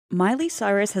Miley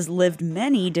Cyrus has lived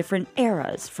many different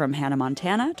eras, from Hannah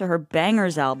Montana to her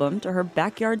Bangers album to her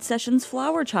Backyard Sessions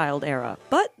Flower Child era.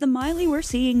 But the Miley we're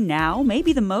seeing now may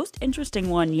be the most interesting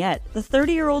one yet. The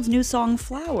 30-year-old's new song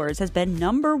Flowers has been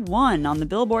 #1 on the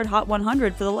Billboard Hot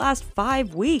 100 for the last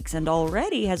 5 weeks and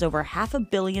already has over 500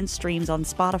 million streams on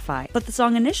Spotify. But the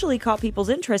song initially caught people's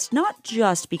interest not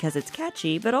just because it's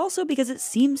catchy, but also because it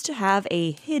seems to have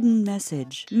a hidden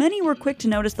message. Many were quick to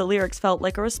notice the lyrics felt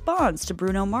like a response to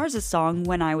Bruno Mars' song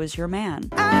When I Was Your Man.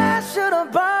 I should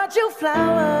have bought you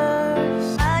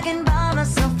flowers. I can buy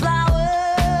myself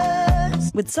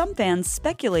flowers. With some fans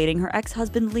speculating her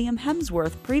ex-husband Liam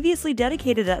Hemsworth previously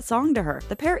dedicated that song to her.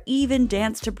 The pair even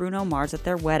danced to Bruno Mars at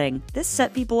their wedding. This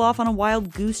set people off on a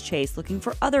wild goose chase looking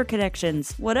for other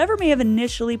connections. Whatever may have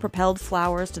initially propelled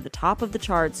Flowers to the top of the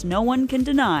charts, no one can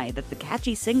deny that the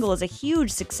catchy single is a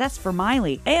huge success for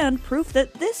Miley, and proof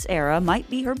that this era might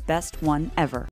be her best one ever.